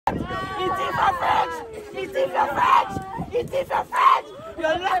It's in your French! It's in your French! It's in your French! You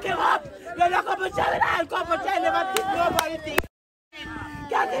lock him up! You lock up a child and I'll come for child, never think nobody think.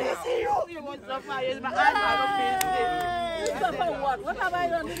 Can't even see you! You won't suffer, yes, my eyes are not business. You suffer what? What have I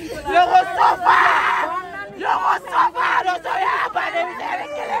done? You won't suffer! You won't suffer! Don't say you're bad, they will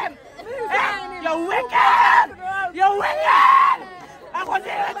kill him! You're wicked! You're wicked! I'm going to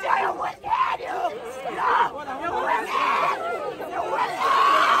tell you you're wicked! You're wicked! You're wicked!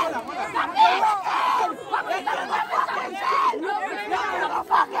 Stop being wicked! Stop being fucking dead! You're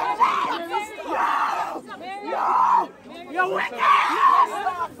fucking dead! You're wicked!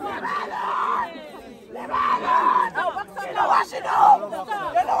 Leave me alone! Leave me alone! You know what you do!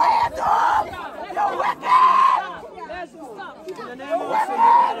 You know what you do! You're wicked! In the name of the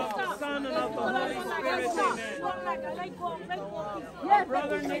Father, of the Son, and of the Holy Spirit, amen. Our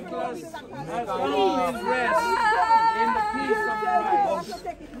brother Nicholas has found his rest in the peace of Christ.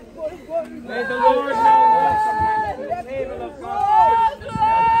 May the Lord now bless him at the table of God's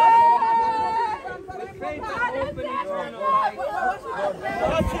with faith and hope and eternal life.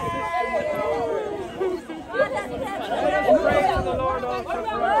 Let us pray to the Lord also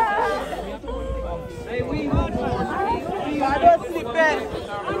for us. May we who mourn God don't sleep in.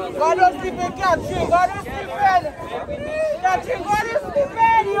 God don't sleep in Catherine. God don't sleep in. Catherine, God don't sleep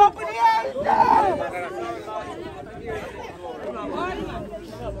in. He open the eyes.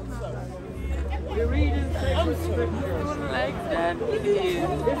 we read in sacred scriptures. Like that, please.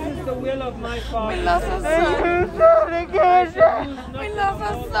 This is the will of my Father. We love our son. We love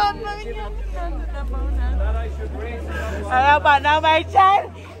our son. That I should raise him up. I abandon my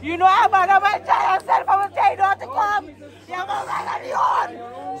child. You know I abandon my child. Yourself, I will tell you not to come. You have a mind on your own.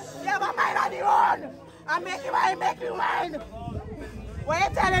 You have a mind on your own. I make you mine. What are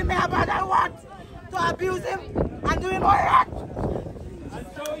you telling me about I want? To abuse him and do him all right? And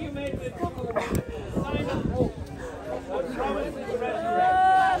so you made the sign of hope that promises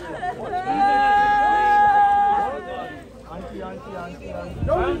resurrection.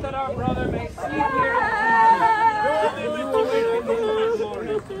 Grant that our brother may see here and you awaken him this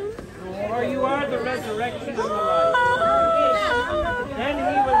morning. For you are the resurrection and the life. Then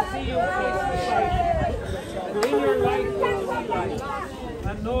he will see you face to face. In your life will see light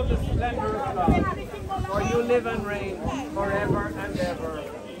and know the splendor of God. For you live and reign forever and ever.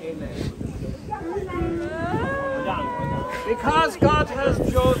 Amen. Because God has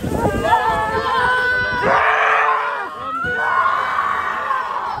chosen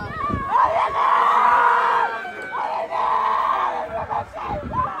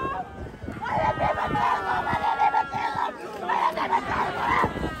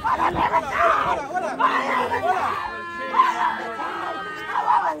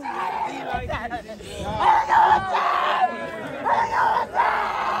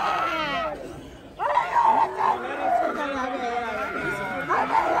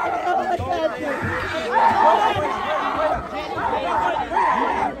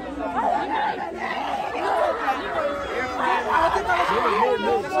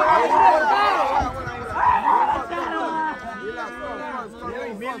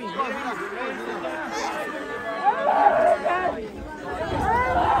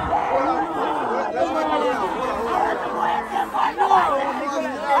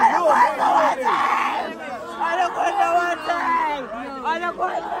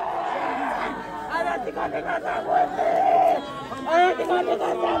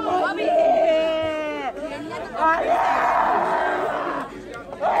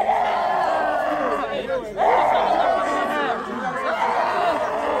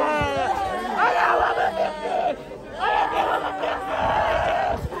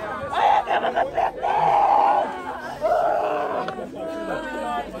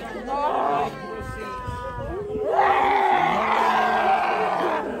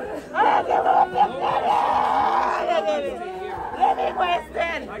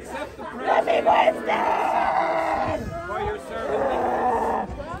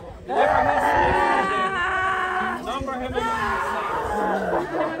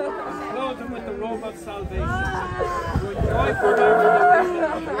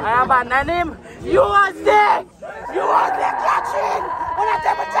I abandon him. You was there. You was there, Catherine. When I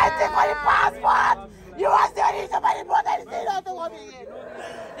tell you to take for the passport, you was there. You somebody brought anything out to come in.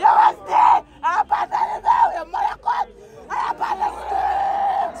 You was there. I abandon him. Your mother cut. I abandon him.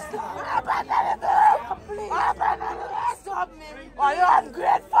 I abandon him. I abandon him. Stop me. Are you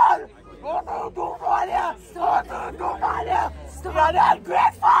ungrateful? What do you do for you? What do you do for you? You're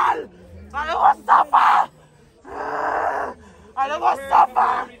ungrateful. I don't suffer. I don't want to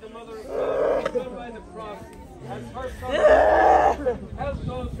suffer. as her son help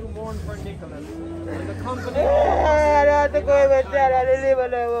those who mourn for Nicholas. And the company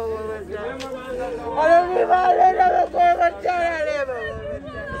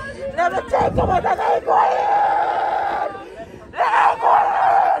never take him with the going.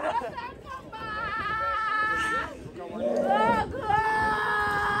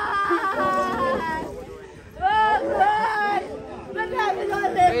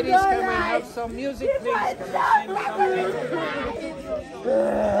 Ladies, can we have some music, please? Can we sing something?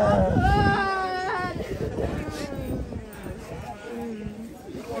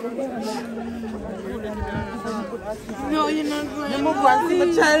 No, you're not going. I'm going to see my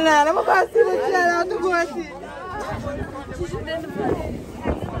child now. I'm going to see my child. I have to go and see.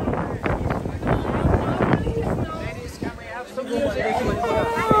 Ladies, can we have some music?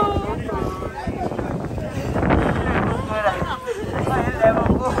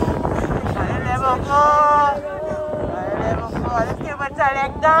 Let's give a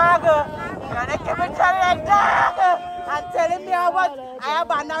child dog. Let's give a child dog. And telling me what I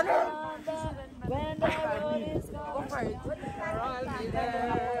abandoned him. When the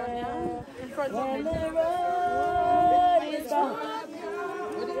road is gone,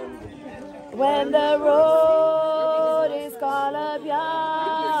 when the road is gone up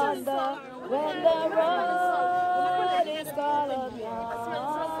yonder, when the road is gone up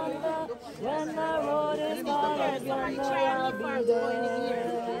yonder, when the road is gone up yonder, I'll be there.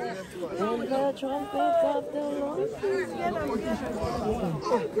 When the trumpet of the Lord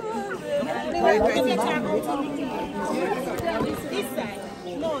this side.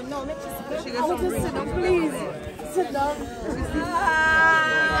 No, let's just sit down, please. Sit down.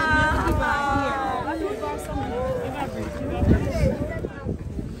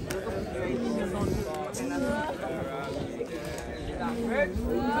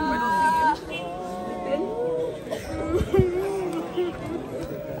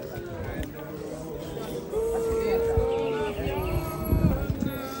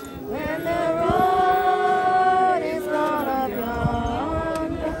 When the road is gone up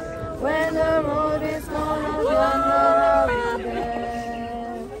yonder, when the road is gone up yonder, I'll be there.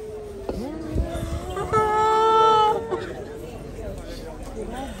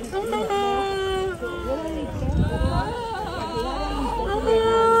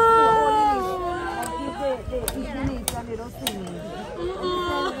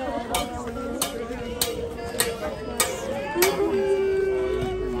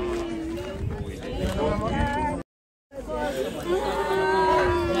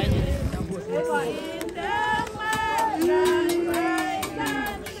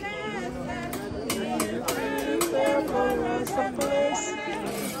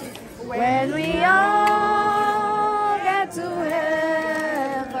 When we all get to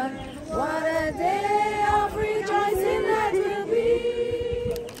heaven, what a day of rejoicing that will be.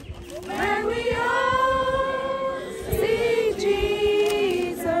 When we all see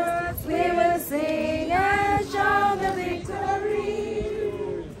Jesus, we will sing and shout the victory.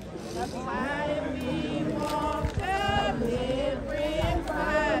 Why we walk a different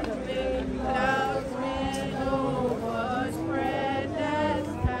pathway, clouds may overspread that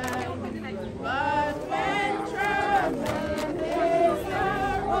sky. But when trouble is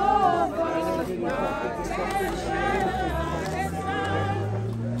over, God can shine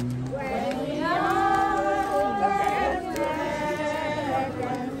when we all get there.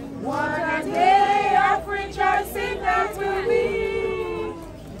 What a day of rejoicing that will be.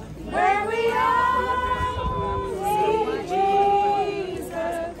 When we all see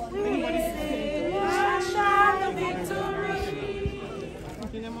Jesus, we sing and shout the victory.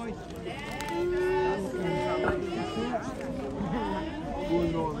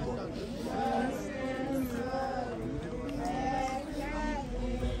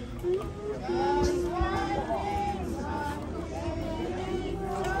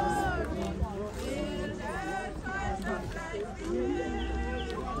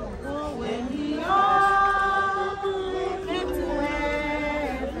 When we all get to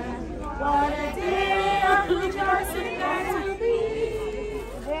heaven, what a day of rejoicing that will be.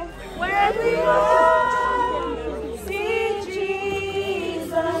 When we all see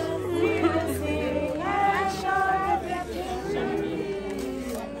Jesus, we will sing and shout victory.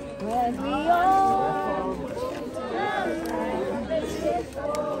 When we all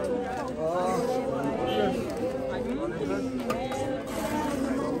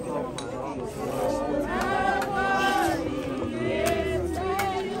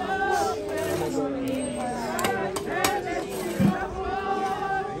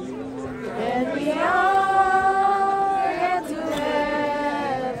when we all get to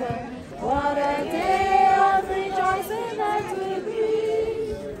heaven, what a day of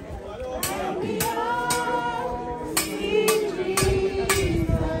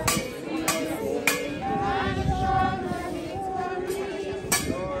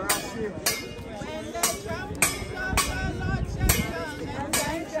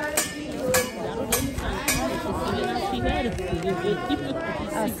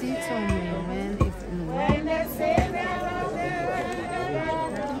see told me when if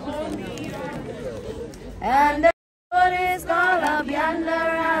and the road is called up yonder,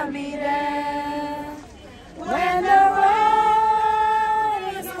 I'll be there. When the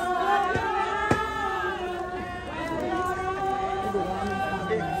road is called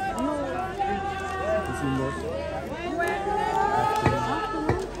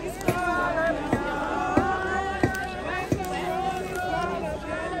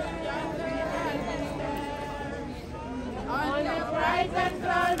on the bright and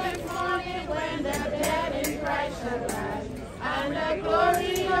clouded morning when the dead in Christ shall rise, and the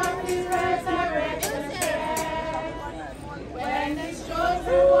glory of his resurrection spread. When his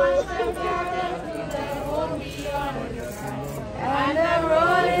chosen ones shall gather to their home beyond the sky, and the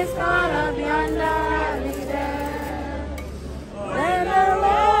road is called up yonder, I'll be there. When the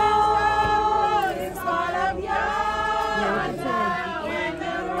road is called up yonder, when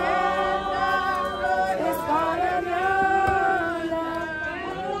the road is called up yonder,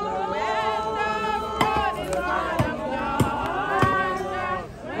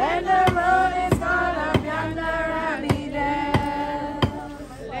 when the road is called up yonder, I'll be there.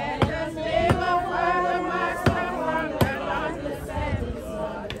 Let us live up for the Master from the dauntless setting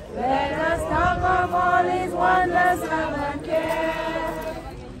sun. Let us talk of all his wonders, love and care.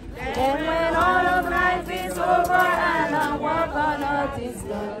 Then when all of life is over and our work on earth is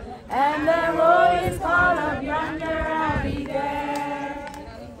done, and the road is called up yonder, I'll be there.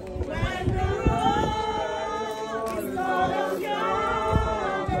 When the road is called up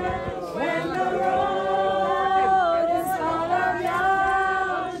yonder, when the road is called up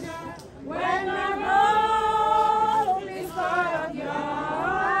yonder, when the road is called up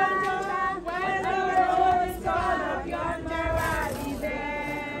yonder, when the road is called up yonder, I'll be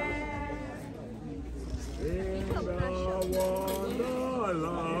there. In the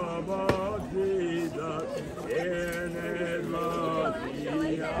love of Jesus, in his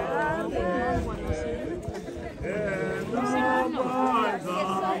mercy and grace, in the voice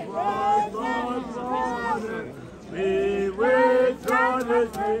of God's morning, we will try the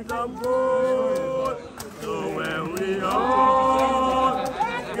streets of gold. So when we all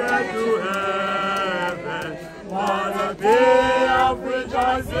get to heaven, what a day of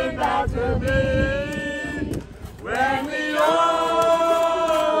rejoicing that will be. When we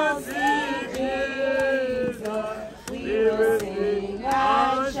all see Jesus, we will sing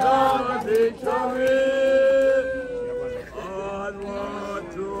and shout victory. Onward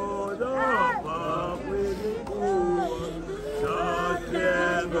to the path we move, just in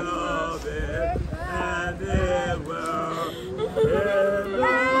the bed, and they were in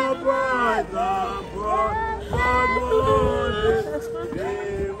the bright and broad morning. We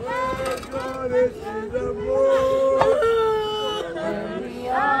will gonna see the moon. We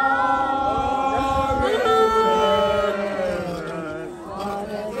are on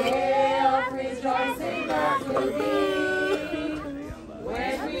a day of rejoicing that will be.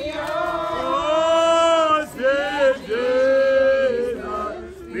 When we all Oh, say Jesus,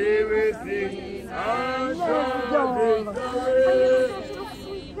 we will sing and shout victory.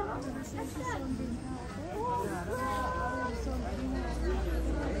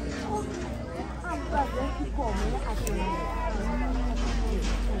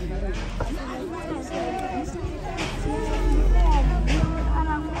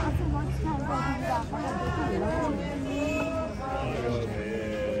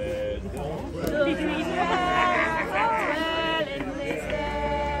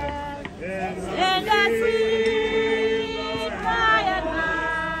 in the sweet by and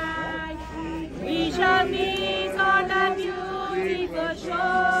by, we shall meet on the beautiful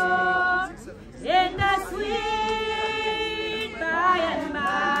shore. In the sweet by and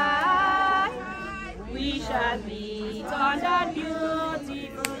by, we shall meet on the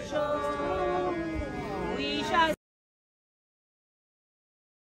beautiful shore. We shall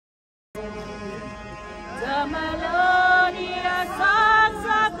the melodious songs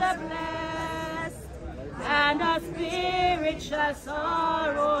of the blessed, and the spirit shall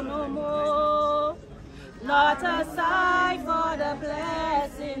sorrow no more. Not a sigh for the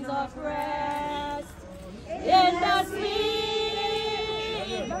blessings of rest. In the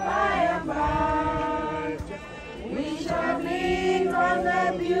sweet by and by, we shall meet on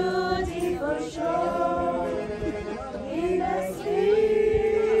the beautiful shore. In the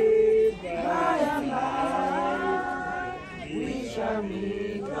sweet by and by, we shall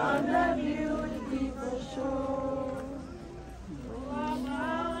meet on the beautiful shore.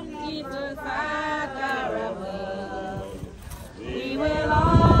 Little Father above, we will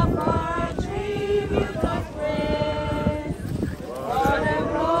offer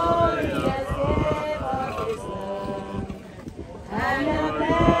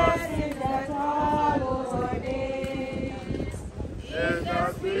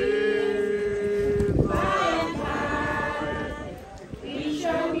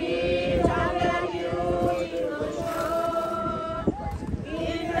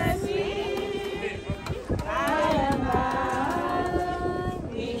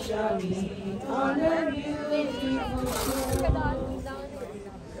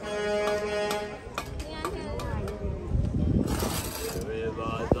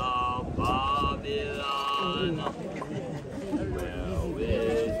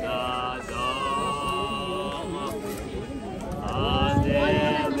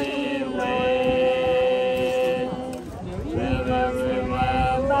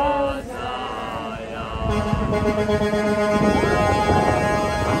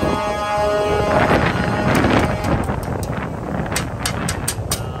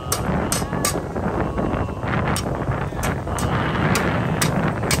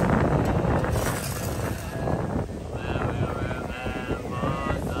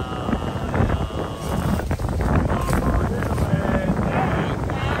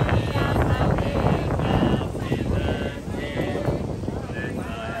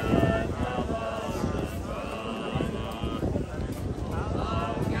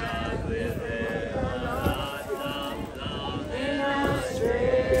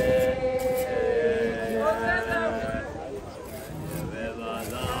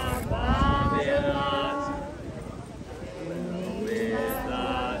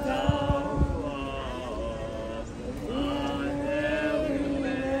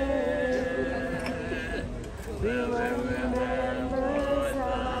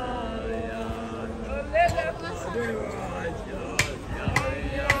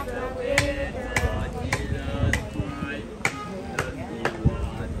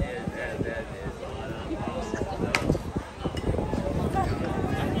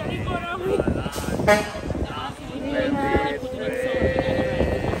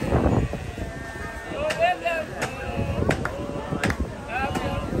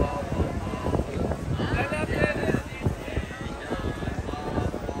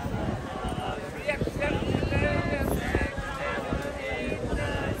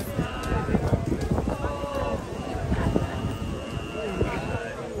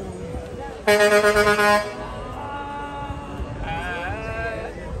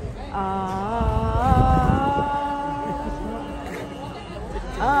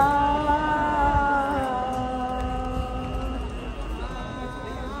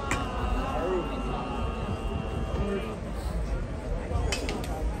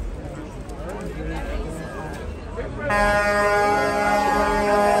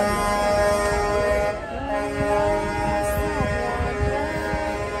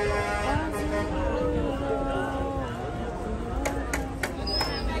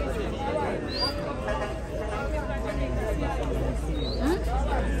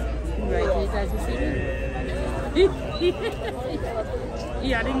He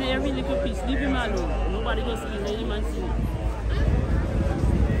had in every little piece. Leave him alone. Nobody goes in. Let him and see.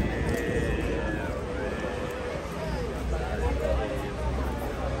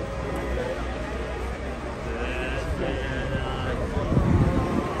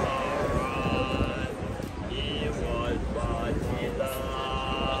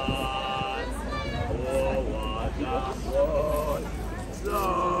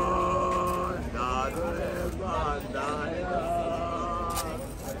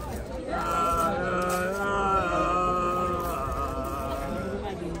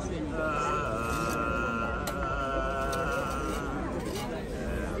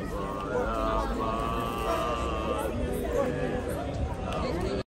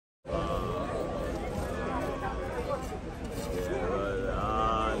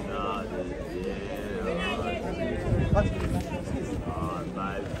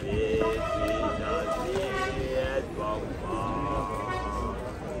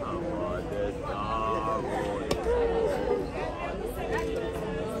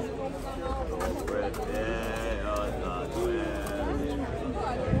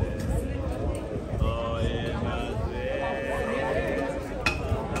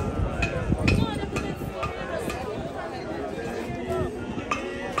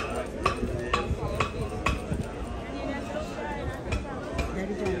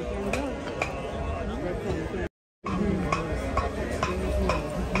 Daddy John.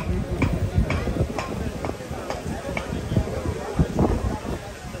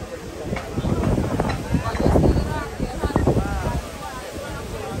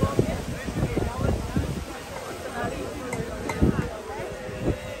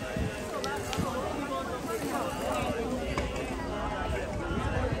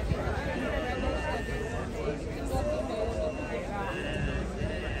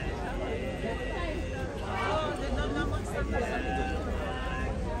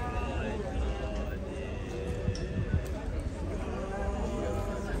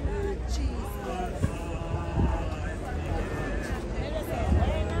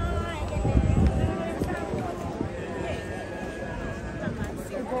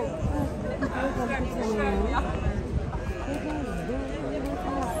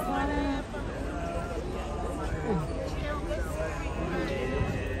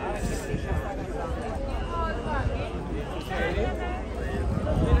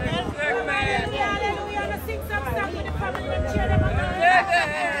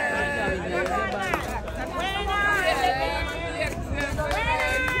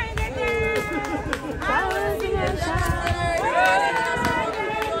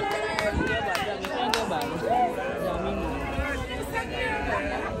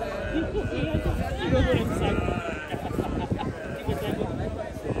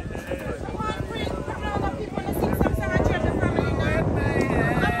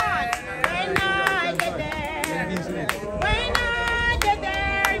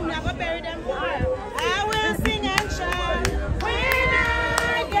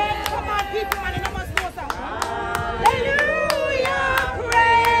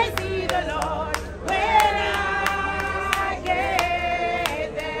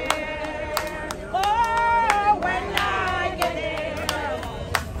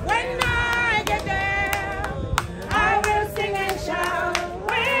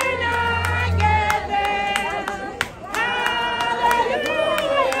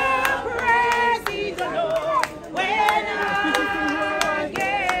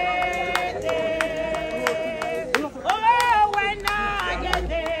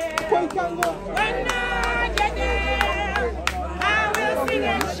 When I get there, I will sing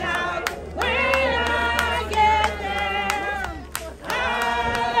and shout. When I get there,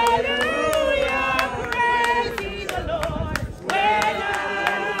 hallelujah, praise ye the Lord. When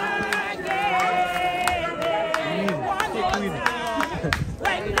I get there, one more time.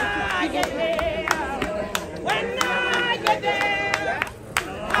 When I get there, when I get there,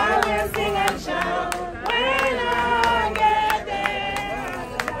 I will sing and shout. When I get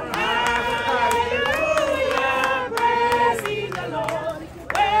there, hallelujah, praise ye the Lord.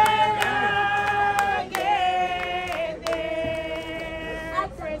 When I get there,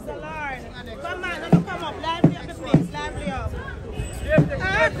 praise the Lord. Come on, let me come up. Lively up the place, lively up.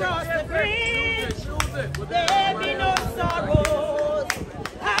 Across the bridge, there be no sorrows.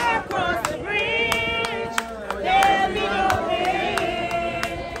 Across the bridge, there be no pain.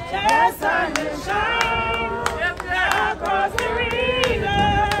 The sun will shine across the river,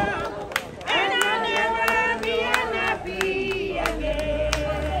 and I'll never be unhappy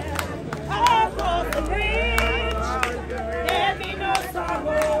again. Across the bridge, there be no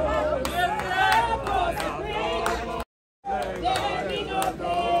sorrow. Across the bridge, there be no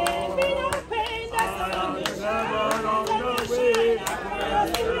pain, the sun will shine across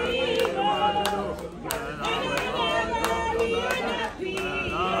the river, and I'll never be unhappy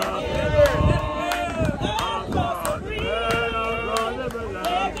again. Across the bridge,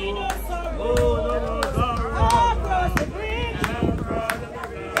 there be no sorrow. Across the bridge,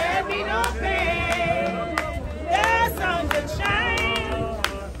 there be no pain. The sun will shine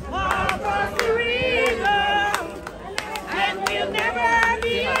across the river, and we'll never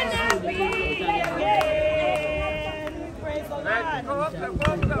be unhappy again. Praise the Lord.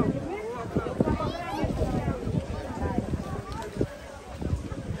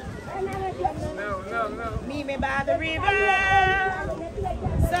 Meet me by the river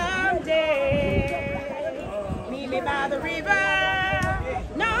someday. Meet me by the river,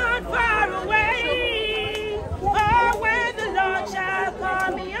 not far away. Oh, where the Lord shall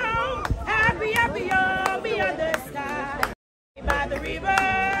call me home. Happy, happy, oh, beyond the sky. Meet me by the river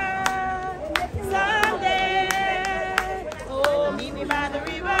someday. Oh, meet me by the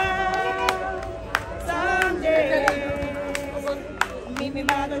river someday. Meet me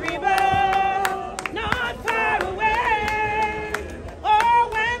by the river, not far away. Oh,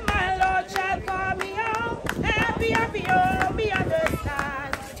 when my Lord shall call me home, happy, happy, oh, beyond the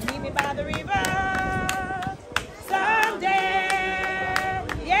stars. Meet me by the river someday.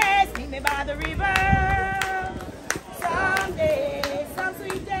 Yes, meet me by the river someday. Some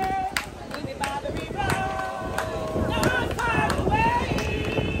sweet day. Meet me by the river, not far away.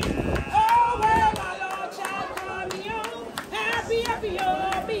 Oh, when my Lord shall call me home, happy, happy,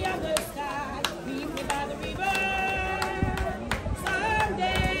 oh, beyond the sky. Meet me by the river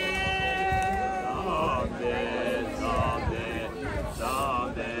someday.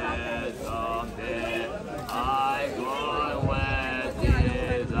 Someday, I go where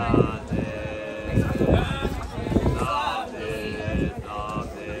Jesus is. Someday,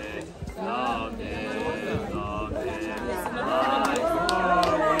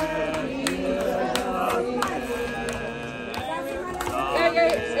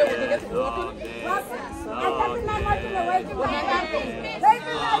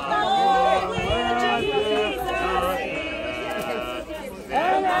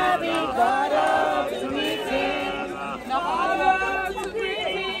 And I'll be caught up to meet him. Caught up to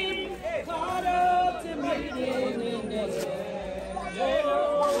meet him. Caught up to meet him in the air.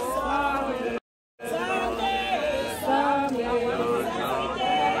 Oh, someday, someday,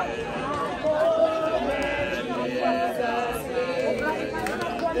 I'll go where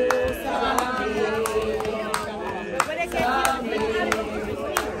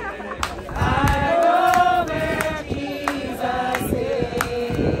Jesus is.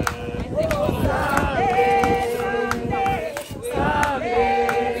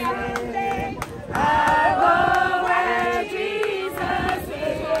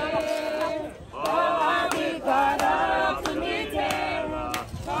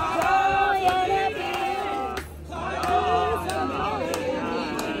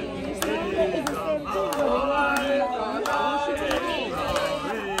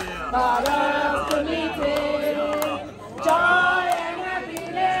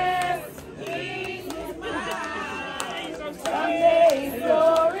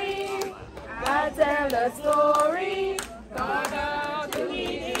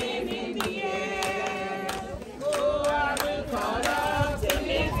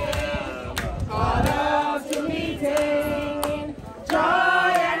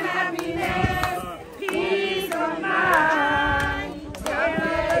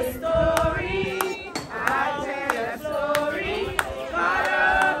 Story.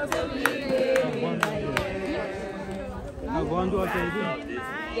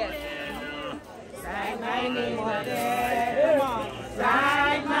 Yes. Write my name on there. Come on.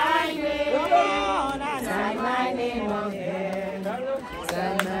 Write my name. Come on. Write my name on there.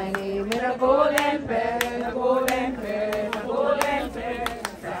 Write my name in a golden pen, a golden pen, a golden pen.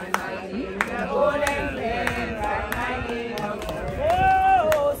 Write my name in a golden pen. Write my name on there.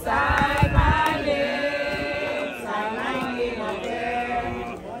 Oh, sign my name. Sign my name on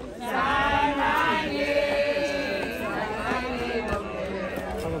there. Sign my name. Sign my name on there.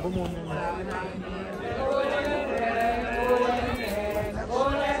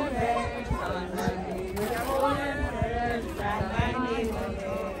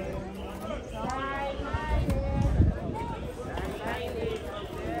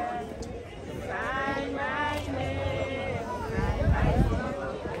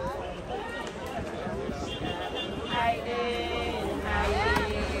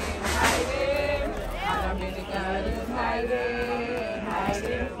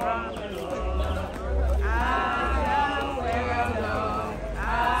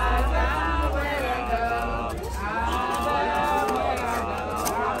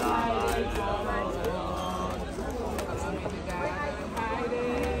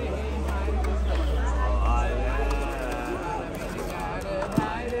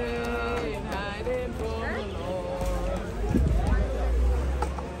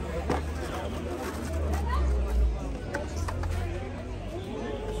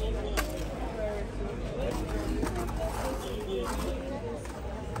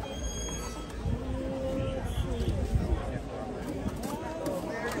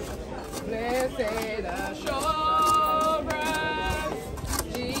 Blessed assurance,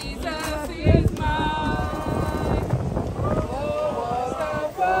 Jesus is mine. Oh, what a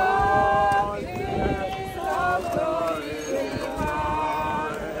foretaste of glory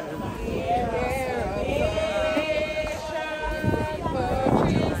divine. Here of salvation,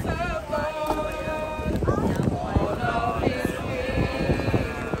 purchase of God, born of His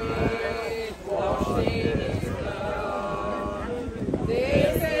Spirit, washed in His blood.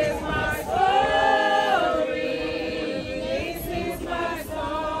 This is my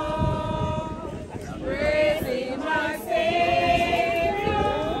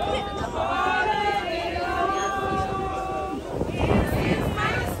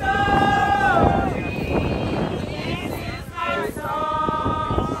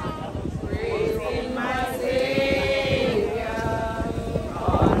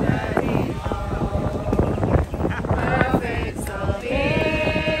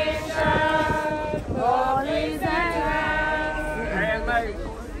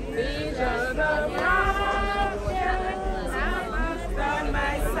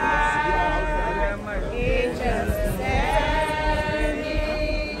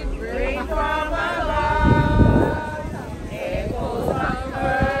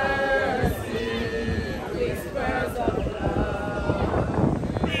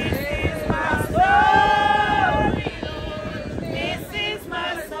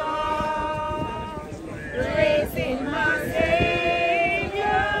in my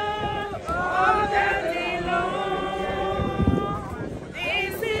Savior, all that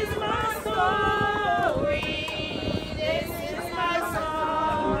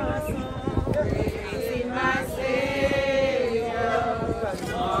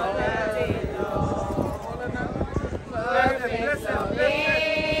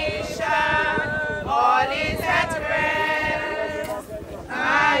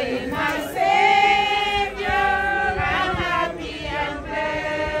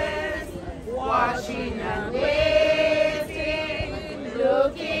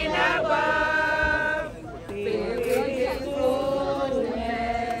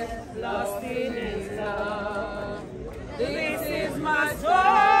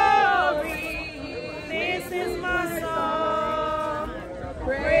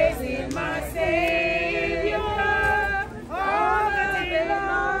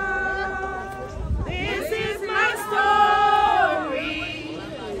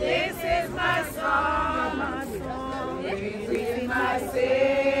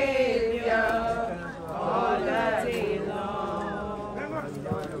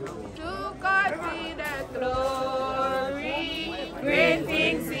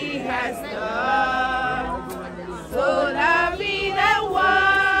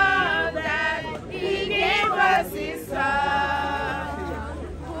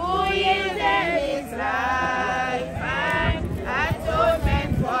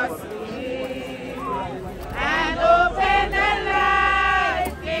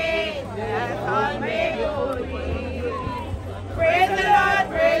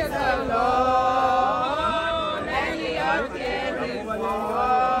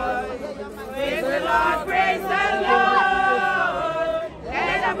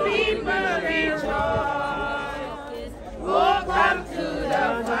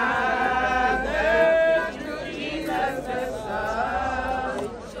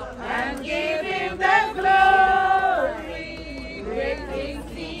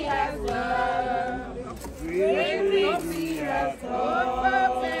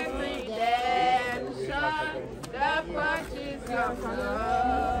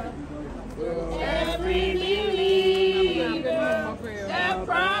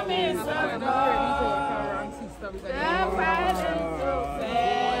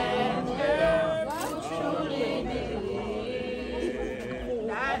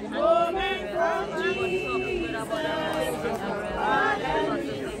flowing from Jesus.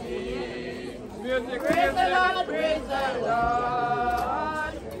 Praise the Lord, praise the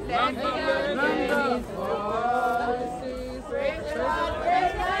Lord. Let the earth hear his voice. Praise the Lord,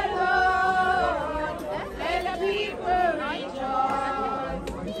 praise the Lord. Let the people rejoice.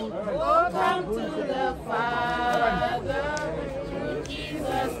 Oh, come to the Father, through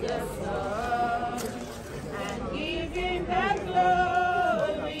Jesus the Son, and give him the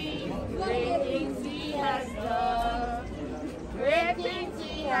glory. Great things he has done. Great things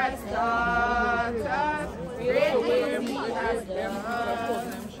he has taught us. Great things he has done.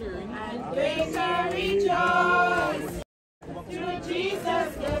 And praise and rejoice through Jesus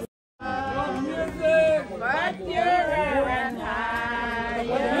the Son. But purer and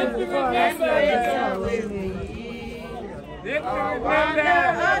higher, greater will be. Oh, wonder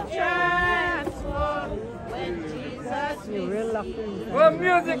of transform when Jesus will. Oh,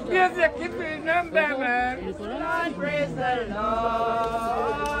 music, keep remember, man. Lord, praise the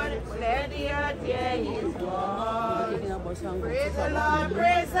Lord. Let the earth hear his voice. Praise the Lord,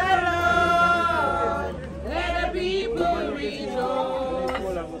 praise the Lord. Let the people rejoice.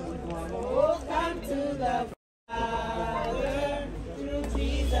 Oh, come to the Father through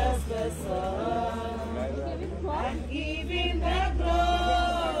Jesus the Son, and give